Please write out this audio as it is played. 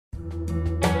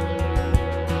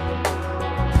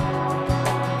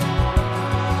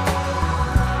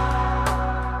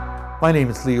My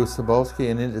name is Leo Sabulsky,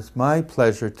 and it is my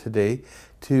pleasure today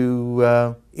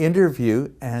to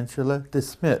interview Angela de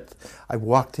Smit. I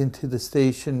walked into the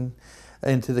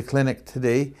clinic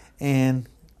today and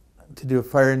to do a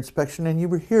fire inspection, and you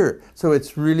were here. So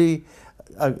it's really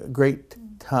a great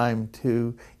time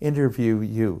to interview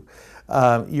you.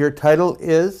 Your title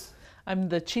is? I'm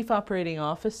the Chief Operating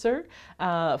Officer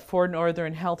for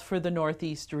Northern Health for the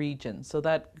Northeast region. So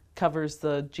that covers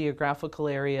the geographical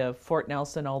area of Fort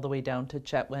Nelson all the way down to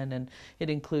Chetwynd, and it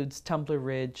includes Tumbler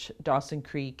Ridge, Dawson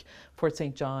Creek, Fort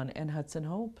St. John, and Hudson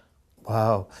Hope.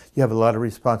 Wow, you have a lot of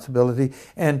responsibility.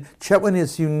 And Chetwynd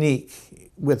is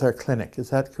unique with our clinic, is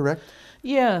that correct?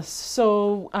 Yes,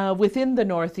 so within the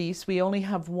Northeast, we only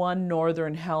have one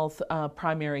Northern Health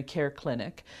primary care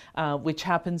clinic, which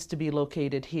happens to be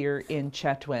located here in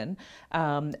Chetwynd.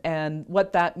 And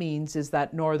what that means is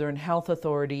that Northern Health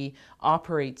Authority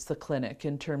operates the clinic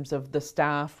in terms of the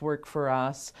staff work for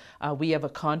us. We have a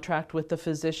contract with the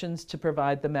physicians to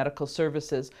provide the medical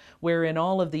services, where in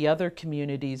all of the other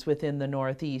communities within the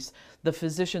Northeast, the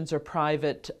physicians are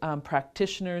private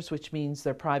practitioners, which means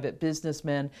they're private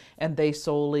businessmen, and they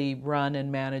solely run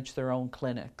and manage their own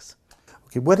clinics.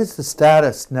 Okay, what is the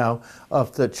status now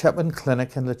of the Chetwynd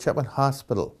Clinic and the Chetwynd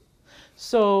Hospital?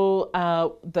 So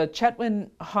the Chetwynd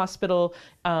Hospital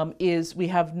we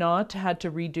have not had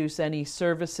to reduce any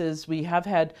services. We have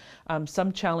had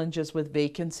some challenges with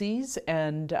vacancies,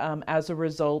 and as a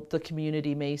result, the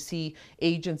community may see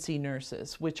agency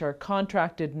nurses, which are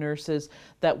contracted nurses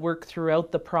that work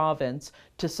throughout the province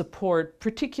to support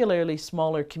particularly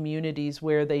smaller communities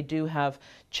where they do have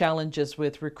challenges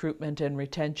with recruitment and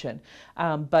retention.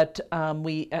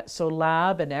 So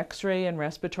lab and x-ray and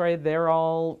respiratory, they're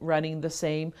all running the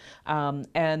same.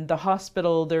 And the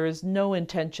hospital, there is no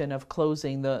intention of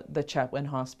closing the Chetwynd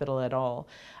Hospital at all.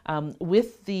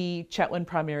 With the Chetwynd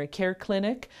Primary Care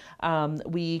Clinic,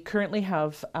 we currently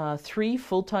have 3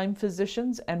 full-time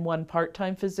physicians and 1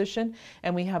 part-time physician,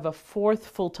 and we have a 4th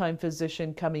full-time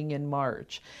physician coming in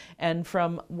March. And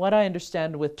from what I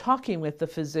understand with talking with the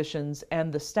physicians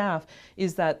and the staff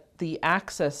is that the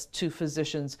access to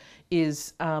physicians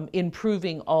is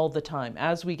improving all the time.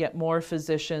 As we get more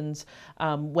physicians,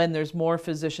 when there's more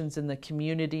physicians in the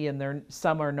community and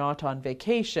some are not on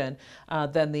vacation,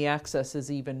 then the access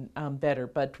is even better.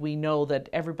 But we know that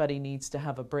everybody needs to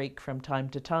have a break from time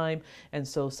to time, and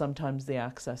so sometimes the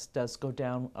access does go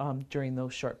down during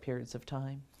those short periods of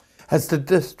time. Has the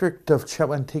District of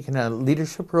Chetwynd taken a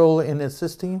leadership role in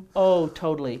assisting? Oh,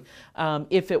 totally.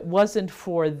 If it wasn't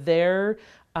for their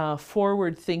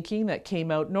forward thinking that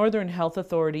came out, Northern Health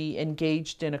Authority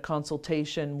engaged in a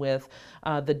consultation with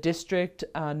the district,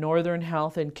 Northern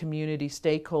Health, and community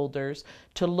stakeholders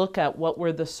to look at what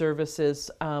were the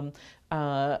services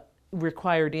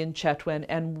required in Chetwynd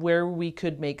and where we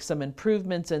could make some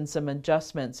improvements and some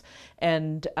adjustments.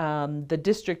 And the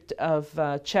district of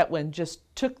Chetwynd just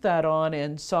took that on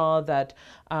and saw that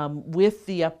with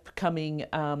the upcoming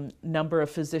number of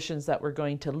physicians that were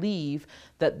going to leave,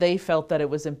 that they felt that it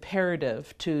was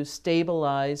imperative to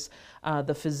stabilize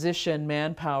the physician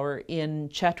manpower in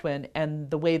Chetwynd, and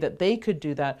the way that they could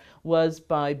do that was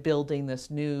by building this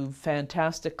new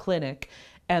fantastic clinic.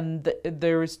 And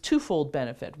there is twofold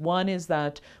benefit. One is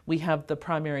that we have the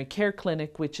primary care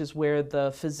clinic, which is where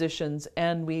the physicians,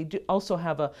 and we also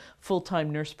have a full-time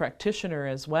nurse practitioner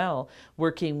as well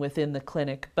working within the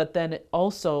clinic. But then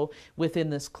also within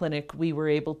this clinic, we were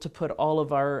able to put all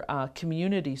of our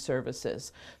community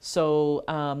services. So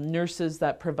nurses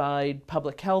that provide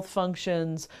public health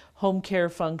functions, home care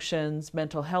functions,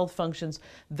 mental health functions,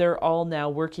 they're all now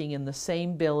working in the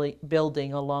same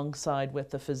building alongside with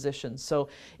the physicians. So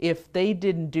if they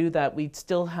didn't do that, we'd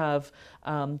still have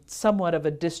somewhat of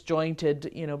a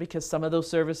disjointed, because some of those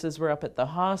services were up at the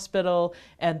hospital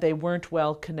and they weren't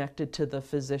well connected to the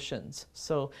physicians.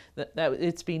 So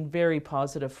it's been very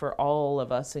positive for all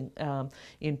of us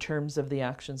in terms of the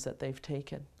actions that they've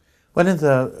taken. One of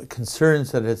the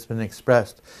concerns that has been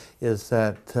expressed is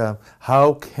that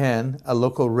how can a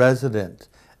local resident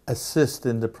assist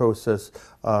in the process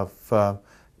of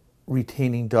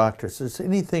retaining doctors? Is there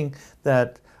anything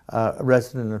that a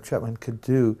resident of Chetwynd could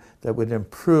do that would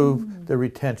improve the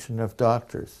retention of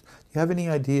doctors? Do you have any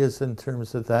ideas in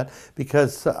terms of that?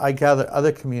 Because I gather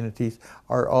other communities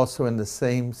are also in the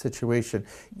same situation.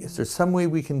 Is there some way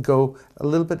we can go a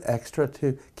little bit extra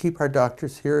to keep our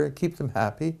doctors here and keep them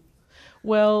happy?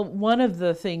 Well, one of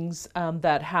the things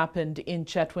that happened in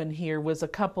Chetwynd here was a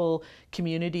couple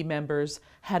community members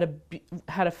had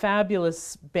a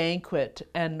fabulous banquet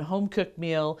and home cooked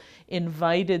meal,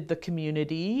 invited the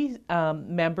community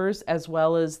members as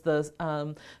well as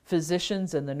the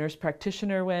physicians, and the nurse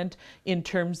practitioner went, in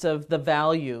terms of the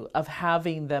value of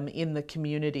having them in the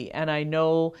community. And I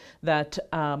know that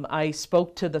I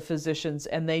spoke to the physicians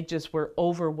and they just were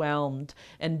overwhelmed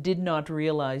and did not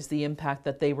realize the impact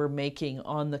that they were making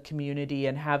on the community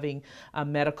and having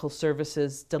medical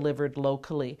services delivered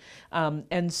locally.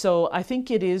 And so I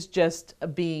think it is just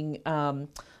being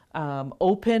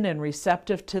open and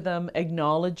receptive to them,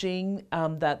 acknowledging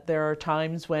that there are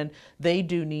times when they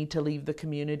do need to leave the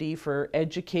community for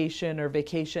education or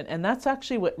vacation, and that's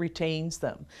actually what retains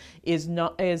them,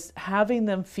 is having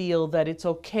them feel that it's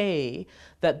okay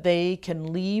that they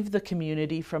can leave the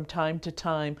community from time to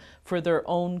time for their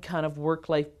own kind of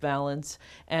work-life balance,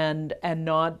 and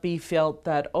not be felt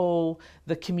that, oh,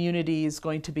 the community is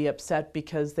going to be upset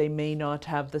because they may not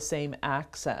have the same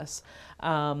access.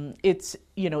 It's,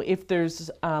 you know, if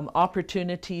there's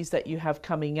opportunities that you have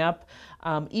coming up,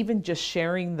 even just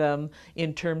sharing them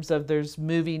in terms of there's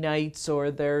movie nights or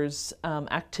there's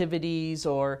activities,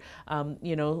 or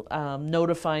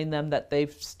notifying them that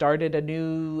they've started a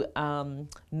new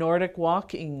Nordic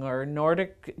walking or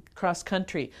Nordic cross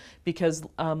country, because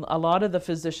a lot of the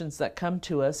physicians that come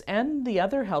to us and the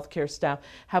other healthcare staff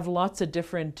have lots of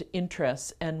different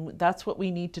interests, and that's what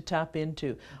we need to tap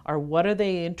into, are what are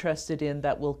they interested in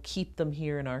that will keep them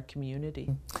here in our community.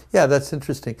 Yeah, that's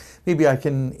interesting. Maybe I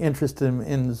can interest them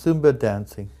in Zumba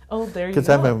dancing. Oh, there you go. Because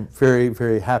I'm a very,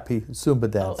 very happy Zumba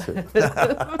dancer.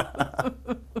 Oh.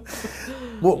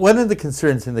 Well, one of the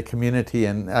concerns in the community,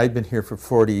 and I've been here for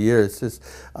 40 years, is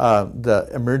the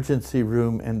emergency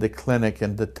room and the clinic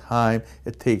and the time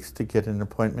it takes to get an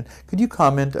appointment. Could you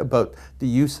comment about the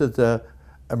use of the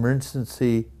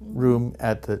emergency room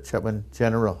at the Chetwynd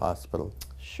General Hospital?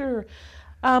 Sure.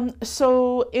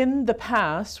 So in the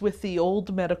past, with the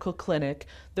old medical clinic,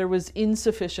 there was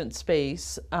insufficient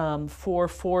space for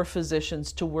 4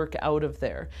 physicians to work out of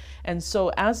there. And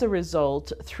so as a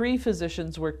result, 3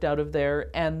 physicians worked out of there,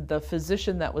 and the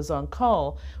physician that was on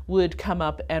call would come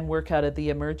up and work out of the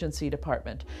emergency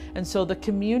department. And so the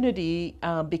community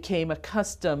became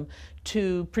accustomed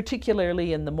to,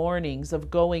 particularly in the mornings,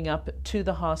 of going up to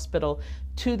the hospital,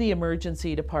 to the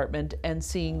emergency department, and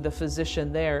seeing the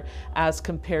physician there as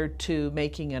compared to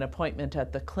making an appointment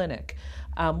at the clinic.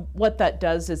 What that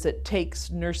does is it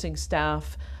takes nursing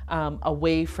staff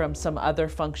away from some other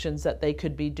functions that they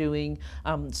could be doing,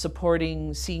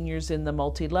 supporting seniors in the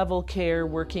multi-level care,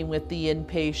 working with the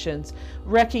inpatients,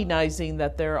 recognizing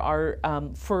that there are,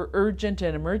 for urgent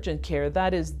and emergent care,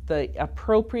 that is the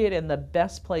appropriate and the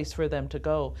best place for them to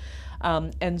go.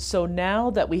 And so now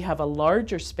that we have a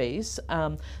larger space,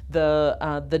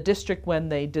 the district, when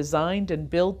they designed and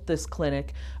built this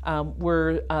clinic,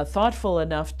 were thoughtful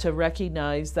enough to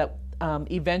recognize that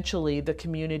eventually the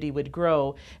community would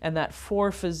grow, and that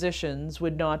 4 physicians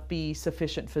would not be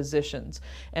sufficient physicians.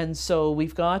 And so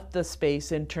we've got the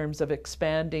space in terms of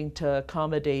expanding to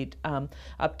accommodate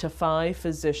up to 5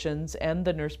 physicians and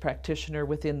the nurse practitioner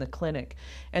within the clinic.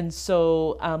 And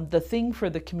so the thing for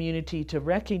the community to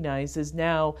recognize is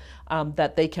now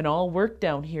that they can all work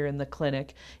down here in the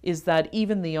clinic, is that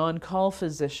even the on-call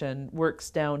physician works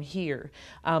down here,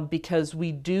 because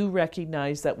we do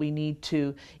recognize that we need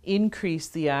to increase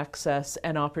the access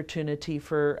and opportunity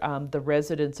for the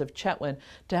residents of Chetwynd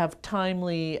to have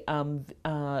timely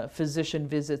physician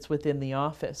visits within the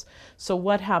office. So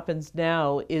what happens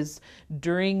now is,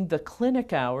 during the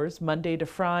clinic hours, Monday to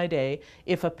Friday,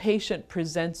 if a patient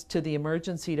presents to the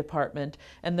emergency department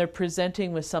and they're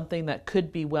presenting with something that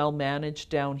could be well managed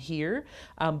down here,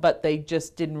 but they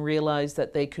just didn't realize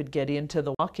that they could get into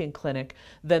the walk-in clinic,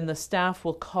 then the staff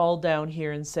will call down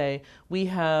here and say, we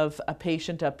have a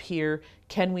patient up here,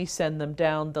 can we send them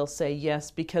down? They'll say yes,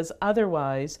 because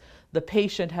otherwise the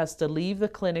patient has to leave the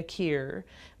clinic here,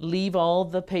 leave all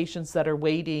the patients that are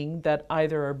waiting that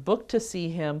either are booked to see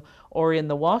him or in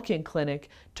the walk-in clinic,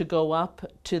 to go up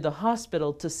to the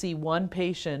hospital to see one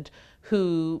patient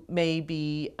who may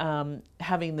be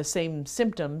having the same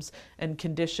symptoms and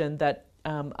condition that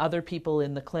other people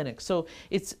in the clinic. So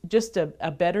it's just a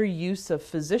better use of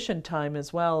physician time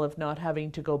as well, of not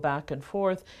having to go back and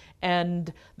forth,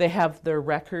 and they have their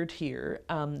record here.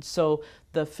 So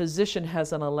the physician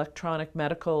has an electronic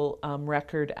medical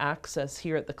record access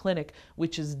here at the clinic,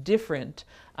 which is different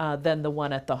than the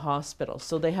one at the hospital.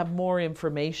 So they have more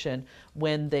information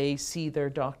when they see their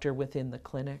doctor within the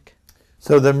clinic.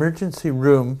 So the emergency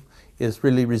room is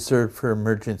really reserved for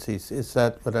emergencies. Is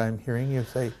that what I'm hearing you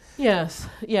say? Yes,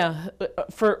 yeah,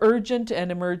 for urgent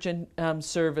and emergent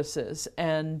services,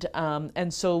 and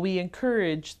so we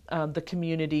encourage the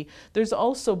community. There's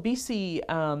also BC,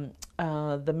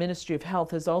 the Ministry of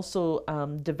Health has also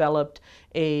developed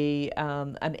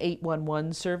an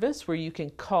 811 service where you can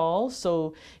call.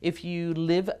 So if you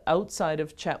live outside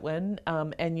of Chetwynd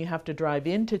and you have to drive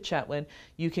into Chetwynd,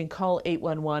 you can call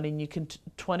 811 and you can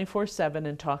 24/7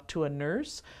 and talk to a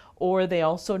nurse. Or they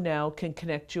also now can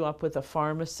connect you up with a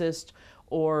pharmacist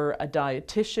or a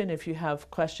dietitian if you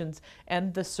have questions.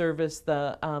 And the service,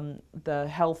 the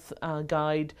health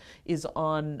guide, is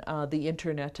on the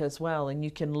internet as well, and you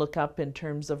can look up in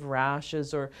terms of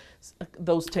rashes or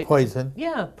those types. Poison.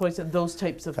 Poison. Those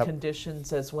types of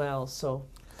conditions as well. So,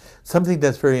 something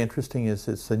that's very interesting is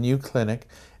it's a new clinic,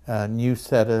 a new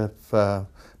set of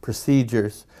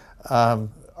procedures.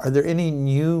 Are there any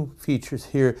new features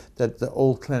here that the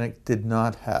old clinic did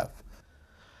not have?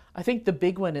 I think the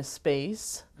big one is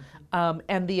space,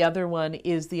 and the other one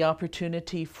is the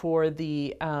opportunity for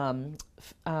the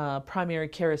primary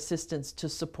care assistants to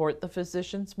support the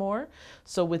physicians more.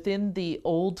 So within the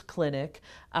old clinic,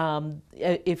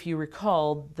 if you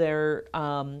recall, their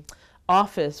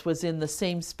office was in the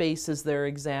same space as their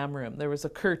exam room. There was a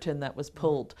curtain that was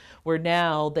pulled, where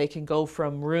now they can go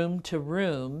from room to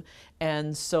room,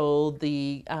 and so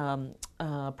the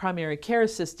primary care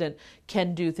assistant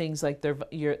can do things like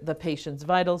the patient's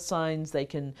vital signs. They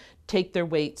can take their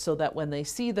weight so that when they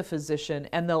see the physician,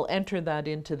 and they'll enter that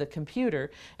into the computer,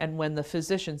 and when the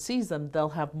physician sees them, they'll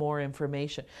have more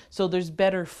information. So there's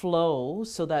better flow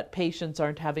so that patients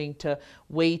aren't having to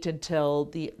wait until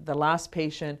the last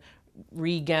patient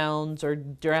regowns or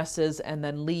dresses and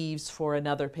then leaves for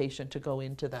another patient to go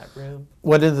into that room.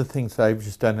 One of the things, I've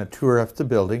just done a tour of the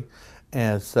building,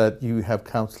 is that you have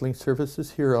counseling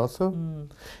services here also.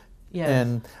 Yes.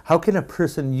 And how can a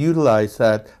person utilize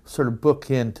that, sort of book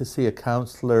in to see a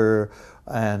counselor?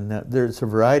 And there's a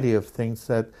variety of things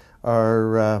that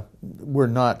are we're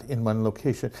not in one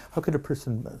location. How could a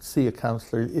person see a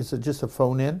counselor? Is it just a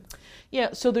phone in?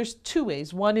 Yeah, so there's two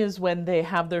ways. One is when they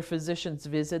have their physician's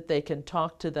visit, they can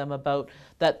talk to them about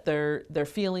that they're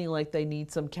feeling like they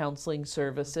need some counseling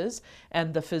services,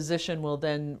 and the physician will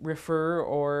then refer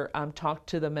or talk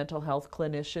to the mental health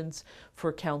clinicians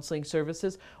for counseling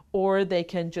services, or they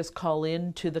can just call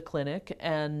in to the clinic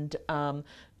and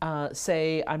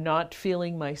say, I'm not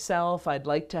feeling myself, I'd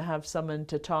like to have someone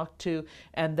to talk to,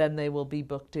 and then they will be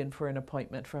booked in for an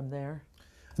appointment from there.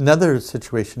 Another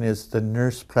situation is the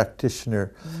nurse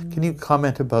practitioner. Can you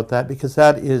comment about that? Because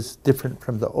that is different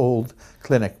from the old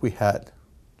clinic we had.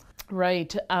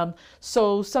 Right.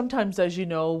 So sometimes, as you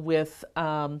know, with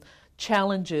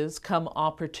challenges come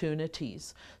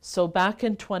opportunities. So back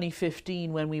in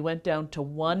 2015, when we went down to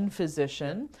one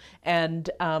physician and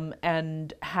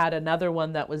had another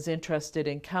one that was interested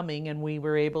in coming, and we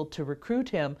were able to recruit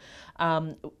him,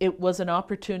 it was an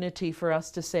opportunity for us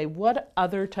to say what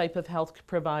other type of health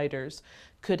providers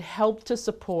could help to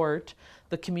support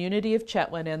the community of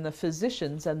Chetwynd and the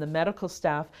physicians and the medical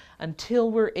staff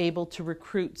until we're able to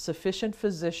recruit sufficient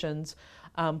physicians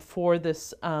for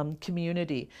this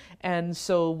community. And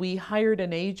so we hired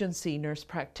an agency nurse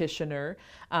practitioner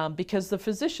because the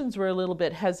physicians were a little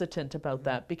bit hesitant about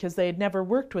that because they had never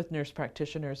worked with nurse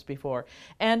practitioners before,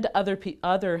 and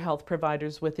other health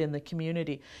providers within the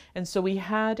community. And so we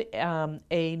had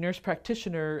a nurse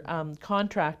practitioner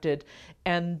contracted,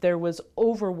 and there was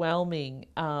overwhelming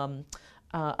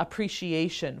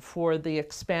appreciation for the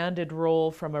expanded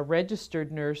role from a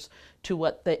registered nurse to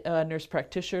what the nurse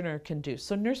practitioner can do.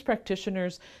 So nurse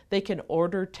practitioners, they can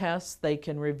order tests, they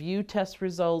can review test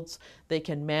results, they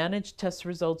can manage test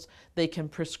results, they can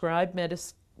prescribe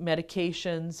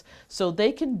medications, so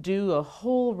they can do a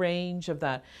whole range of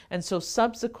that. And so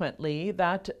subsequently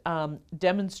that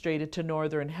demonstrated to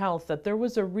Northern Health that there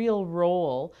was a real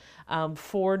role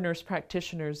for nurse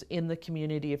practitioners in the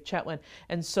community of Chetwynd.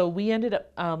 And so we ended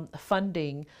up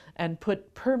funding and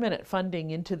put permanent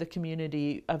funding into the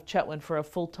community of Chetwynd for a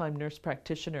full-time nurse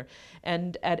practitioner.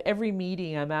 And at every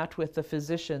meeting I'm at with the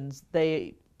physicians,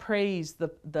 they praise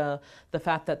the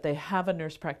fact that they have a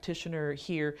nurse practitioner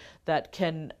here that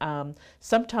can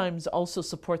sometimes also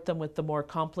support them with the more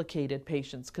complicated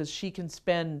patients, because she can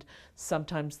spend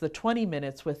sometimes the 20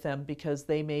 minutes with them because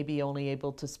they may be only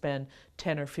able to spend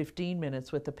 10 or 15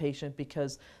 minutes with the patient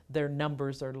because their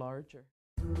numbers are larger.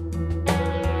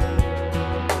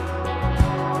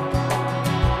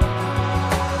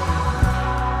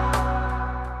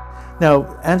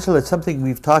 Now, Angela, it's something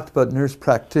we've talked about nurse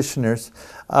practitioners.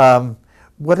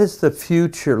 what is the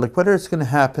future? Like, what is going to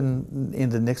happen in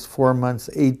the next 4 months,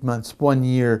 8 months, 1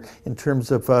 year in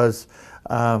terms of us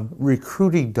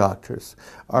recruiting doctors?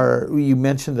 You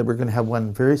mentioned that we're going to have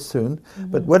one very soon,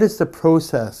 but what is the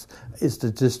process? Is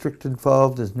the district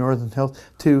involved? Is Northern Health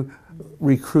to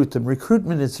recruit them?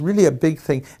 Recruitment is really a big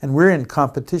thing, and we're in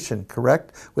competition,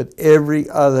 correct, with every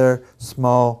other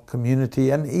small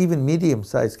community and even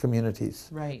medium-sized communities.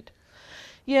 Right.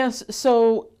 Yes,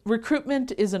 so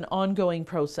recruitment is an ongoing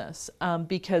process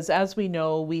because, as we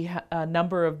know, a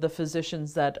number of the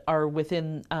physicians that are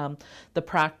within the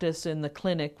practice in the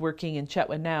clinic working in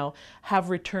Chetwynd now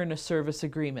have return of service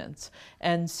agreements.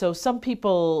 And so some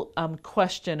people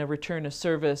question a return of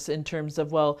service in terms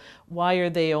of, well, why are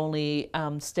they only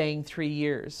staying 3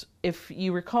 years? If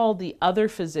you recall, the other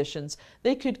physicians,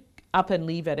 they could up and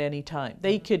leave at any time.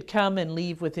 They could come and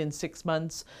leave within 6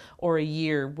 months or a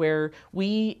year, where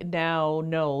we now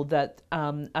know that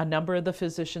a number of the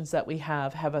physicians that we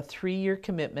have a 3-year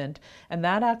commitment, and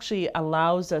that actually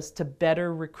allows us to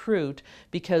better recruit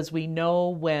because we know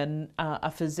when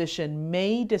a physician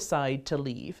may decide to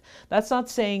leave. That's not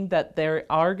saying that they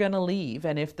are going to leave,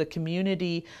 and if the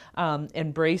community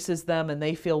embraces them and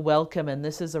they feel welcome and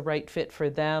this is a right fit for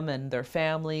them and their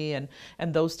family and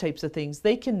those types of things,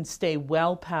 they can stay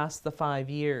well past the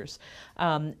 5 years.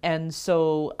 And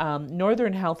so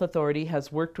Northern Health Authority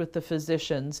has worked with the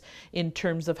physicians in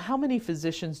terms of how many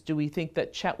physicians do we think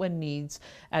that Chetwynd needs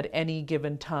at any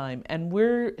given time. And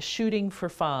we're shooting for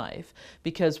 5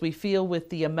 because we feel with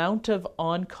the amount of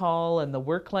on-call and the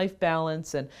work-life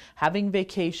balance and having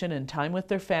vacation and time with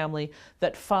their family,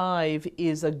 that 5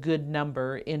 is a good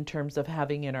number in terms of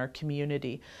having in our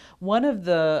community. One of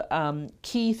the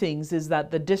key things is that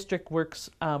the district works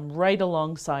right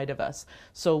alongside of us.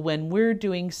 So when we're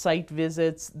doing site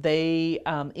visits, they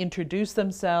introduce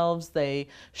themselves, they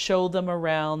show them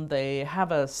around, they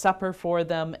have a supper for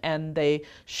them, and they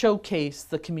showcase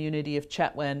the community of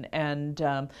Chetwynd,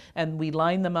 and we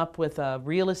line them up with a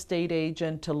real estate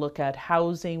agent to look at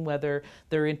housing, whether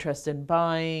they're interested in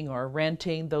buying or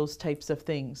renting, those types of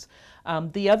things.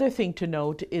 The other thing to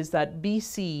note is that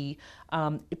BC,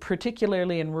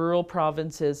 particularly in rural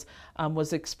provinces,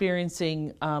 was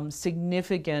experiencing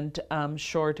significant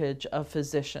shortage of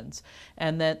physicians.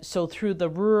 And that so through the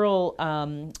Rural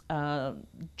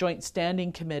Joint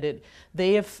Standing Committee,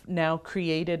 they have now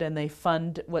created and they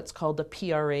fund what's called a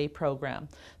PRA program.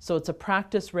 So it's a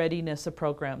practice readiness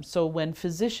program. So when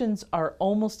physicians are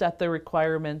almost at the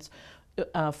requirements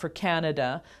for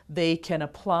Canada, they can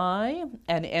apply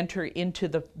and enter into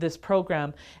this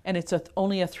program, and it's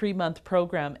only a 3-month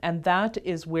program, and that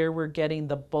is where we're getting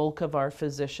the bulk of our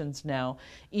physicians now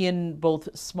in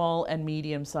both small and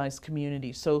medium-sized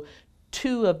communities. So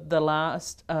 2 of the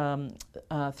last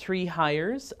 3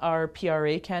 hires are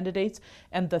PRA candidates,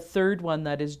 and the 3rd one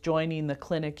that is joining the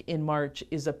clinic in March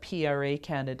is a PRA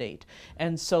candidate.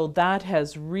 And so that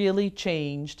has really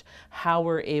changed how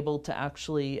we're able to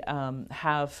actually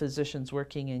have physicians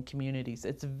working in communities.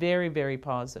 It's very, very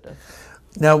positive.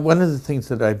 Now, one of the things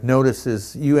that I've noticed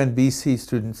is UNBC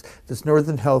students, does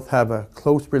Northern Health have a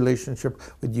close relationship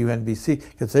with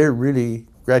UNBC? Because they're really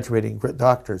graduating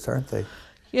doctors, aren't they?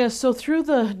 Yeah, so through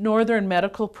the Northern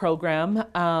Medical Program,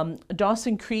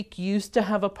 Dawson Creek used to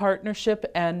have a partnership,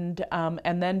 and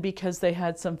then because they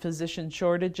had some physician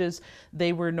shortages,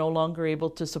 they were no longer able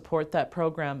to support that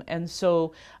program. And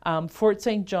so Fort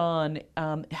St. John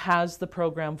has the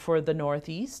program for the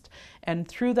Northeast, and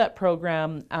through that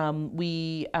program,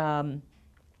 we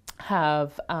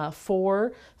have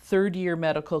 4 third-year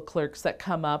medical clerks that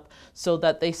come up so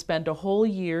that they spend a whole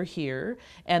year here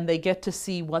and they get to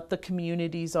see what the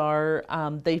communities are.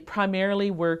 They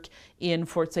primarily work in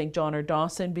Fort St. John or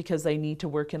Dawson because they need to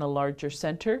work in a larger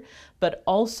center, but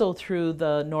also through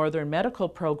the Northern Medical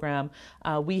Program,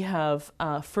 we have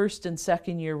 1st and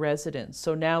 2nd year residents.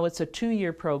 So now it's a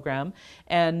 2-year program,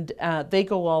 and they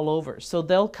go all over. So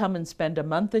they'll come and spend a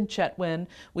month in Chetwynd,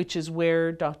 which is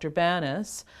where Dr.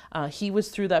 Banas, he was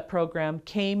through that program,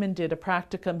 came and did a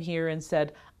practicum here and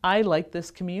said, I like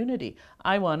this community.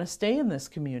 I want to stay in this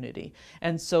community.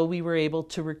 And so we were able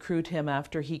to recruit him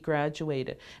after he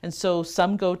graduated. And so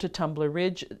some go to Tumbler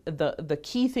Ridge. The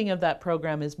key thing of that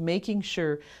program is making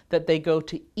sure that they go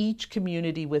to each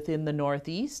community within the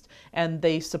Northeast and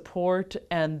they support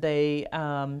and they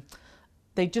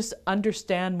just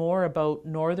understand more about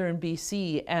Northern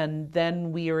BC, and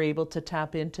then we are able to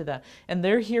tap into that. And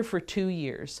they're here for 2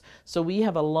 years. So we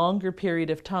have a longer period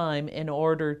of time in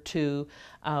order to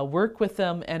work with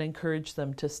them and encourage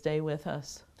them to stay with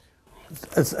us.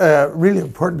 It's a really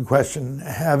important question,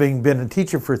 having been a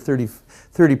teacher for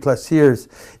 30 plus years.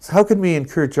 Is how can we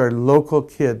encourage our local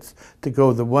kids to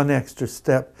go the one extra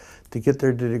step to get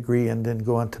their degree and then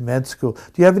go on to med school?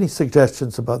 Do you have any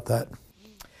suggestions about that?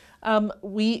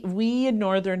 We in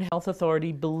Northern Health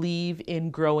Authority believe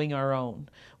in growing our own.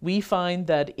 We find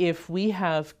that if we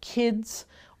have kids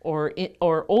or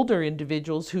older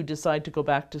individuals who decide to go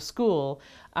back to school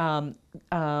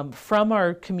from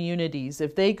our communities,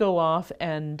 if they go off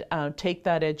and take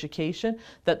that education,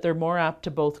 that they're more apt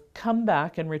to both come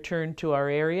back and return to our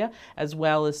area as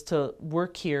well as to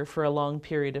work here for a long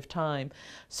period of time.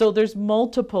 So there's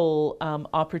multiple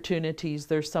opportunities.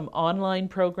 There's some online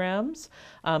programs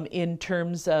in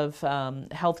terms of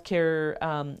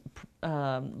healthcare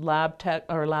lab tech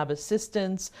or lab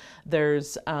assistants.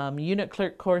 There's unit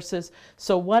clerk courses.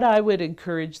 So what I would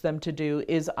encourage them to do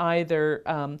is either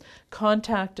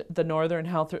contact the Northern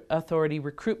Health Authority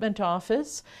recruitment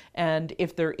office, and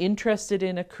if they're interested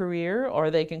in a career,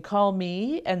 or they can call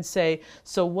me and say,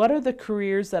 so what are the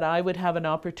careers that I would have an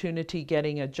opportunity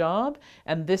getting a job,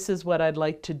 and this is what I'd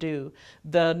like to do.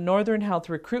 The Northern Health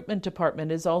Recruitment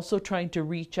Department is also trying to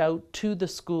reach out to the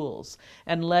schools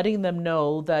and letting them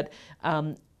know that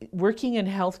working in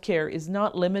healthcare is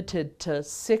not limited to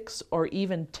 6 or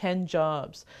even 10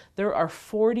 jobs. There are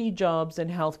 40 jobs in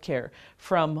healthcare,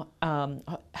 from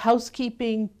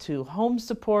housekeeping to home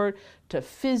support to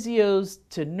physios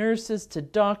to nurses to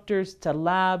doctors to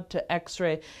lab to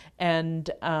x-ray,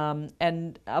 and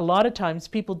a lot of times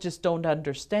people just don't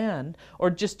understand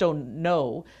or just don't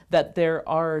know that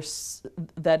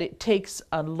that it takes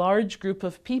a large group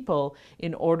of people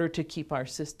in order to keep our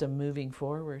system moving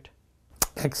forward.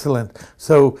 Excellent.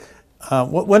 So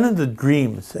one of the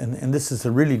dreams, and this is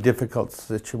a really difficult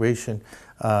situation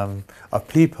of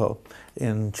people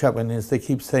in Chetwynd, is they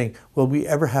keep saying, will we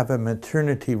ever have a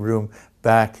maternity room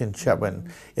back in Chetwynd?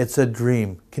 It's a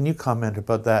dream. Can you comment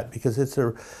about that? Because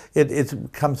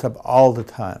it comes up all the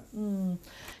time.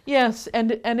 Yes,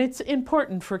 and it's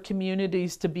important for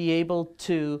communities to be able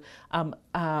to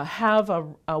have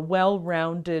a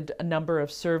well-rounded number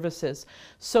of services.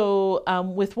 So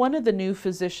with one of the new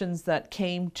physicians that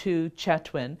came to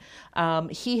Chetwynd,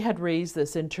 he had raised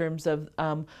this in terms of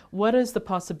what is the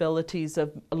possibilities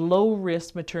of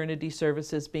low-risk maternity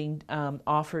services being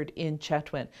offered in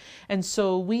Chetwynd. And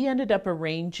so we ended up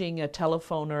arranging a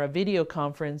telephone or a video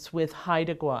conference with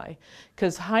Haida Gwaii,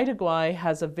 because Haida Gwaii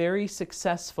has a very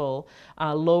successful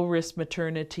low-risk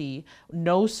maternity,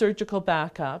 no surgical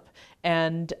backup,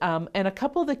 and a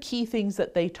couple of the key things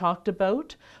that they talked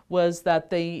about was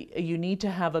that you need to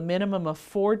have a minimum of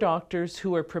 4 doctors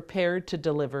who are prepared to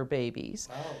deliver babies.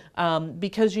 Wow.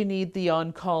 Because you need the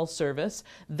on-call service.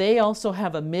 They also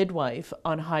have a midwife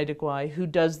on Haida Gwaii who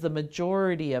does the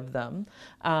majority of them,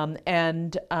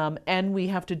 and we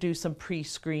have to do some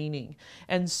pre-screening.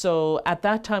 And so at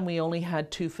that time we only had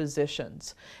 2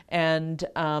 physicians, and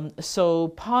so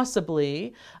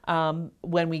possibly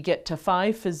when we get to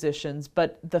 5 physicians,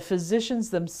 but the physicians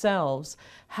themselves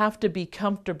have to be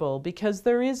comfortable, because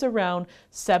there is around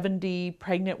 70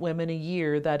 pregnant women a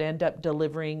year that end up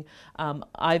delivering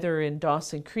either in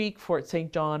Dawson Creek, Fort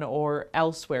St. John, or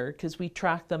elsewhere, because we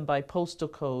track them by postal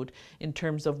code in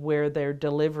terms of where they're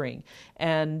delivering.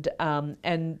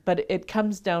 But it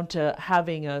comes down to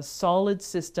having a solid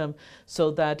system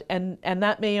so that, and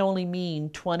that may only mean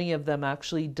 20 of them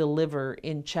actually deliver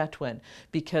in Chetwynd,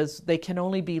 because they can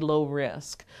only be low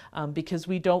risk, because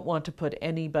we don't want to put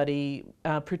anybody,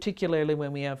 particularly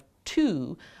when we have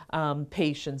 2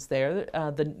 patients there,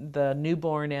 the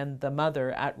newborn and the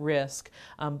mother, at risk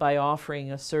by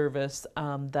offering a service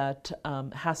that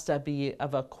has to be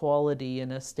of a quality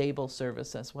and a stable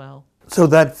service as well. So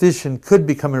that vision could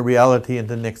become a reality in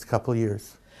the next couple of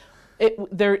years.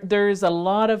 There's a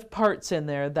lot of parts in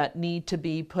there that need to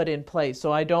be put in place.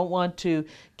 So I don't want to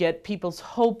get people's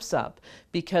hopes up,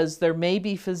 because there may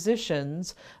be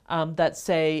physicians that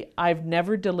say, I've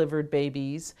never delivered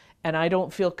babies and I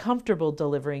don't feel comfortable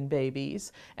delivering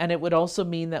babies. And it would also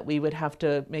mean that we would have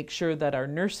to make sure that our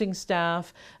nursing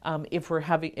staff, if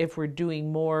we're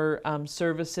doing more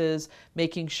services,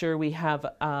 making sure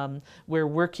we're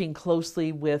working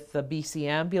closely with the BC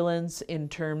Ambulance in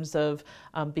terms of,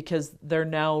 because they're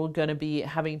now going to be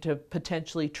having to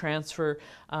potentially transfer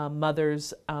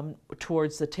mothers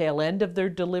towards the tail end of their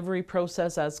delivery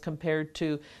process, as compared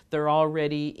to they're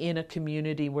already in a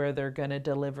community where they're going to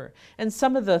deliver. And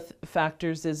some of the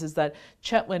factors is that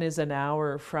Chetwynd is an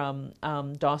hour from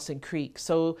Dawson Creek.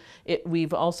 So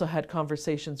we've also had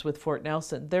conversations with Fort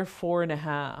Nelson. They're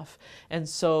 4.5. And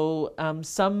so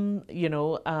some,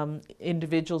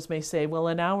 individuals may say, well,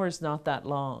 an hour is not that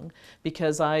long,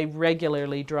 because I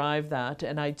regularly drive that,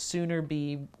 and I'd sooner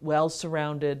be well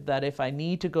surrounded, that if I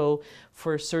need to go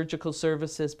for surgical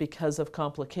services because of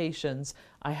complications,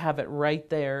 I have it right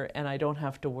there and I don't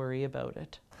have to worry about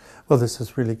it. Well, this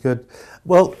is really good.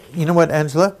 Well, you know what,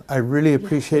 Angela? I really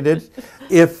appreciate it.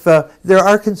 If there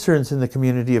are concerns in the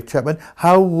community of Chetwynd,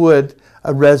 how would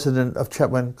a resident of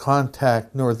Chetwynd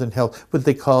contact Northern Health? Would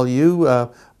they call you?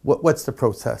 What's the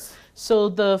process? So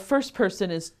the first person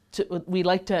is we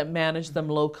like to manage them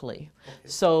locally. Okay.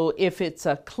 So if it's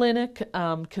a clinic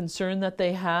concern that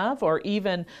they have, or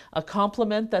even a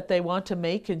compliment that they want to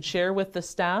make and share with the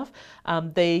staff,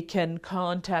 they can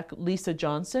contact Lisa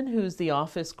Johnson, who's the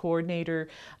office coordinator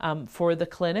for the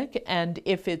clinic. And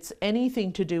if it's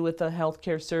anything to do with the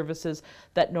healthcare services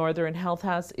that Northern Health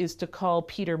has, is to call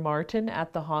Peter Martin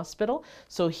at the hospital.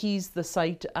 So he's the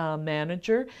site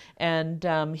manager,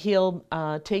 and he'll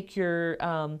take your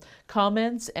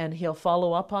comments and he'll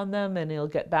follow up on them, and he'll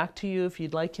get back to you if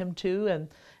you'd like him to,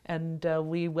 and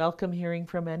we welcome hearing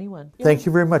from anyone. Thank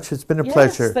you very much. It's been a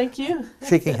pleasure. Thank you.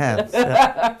 Shaking hands.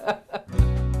 Yeah.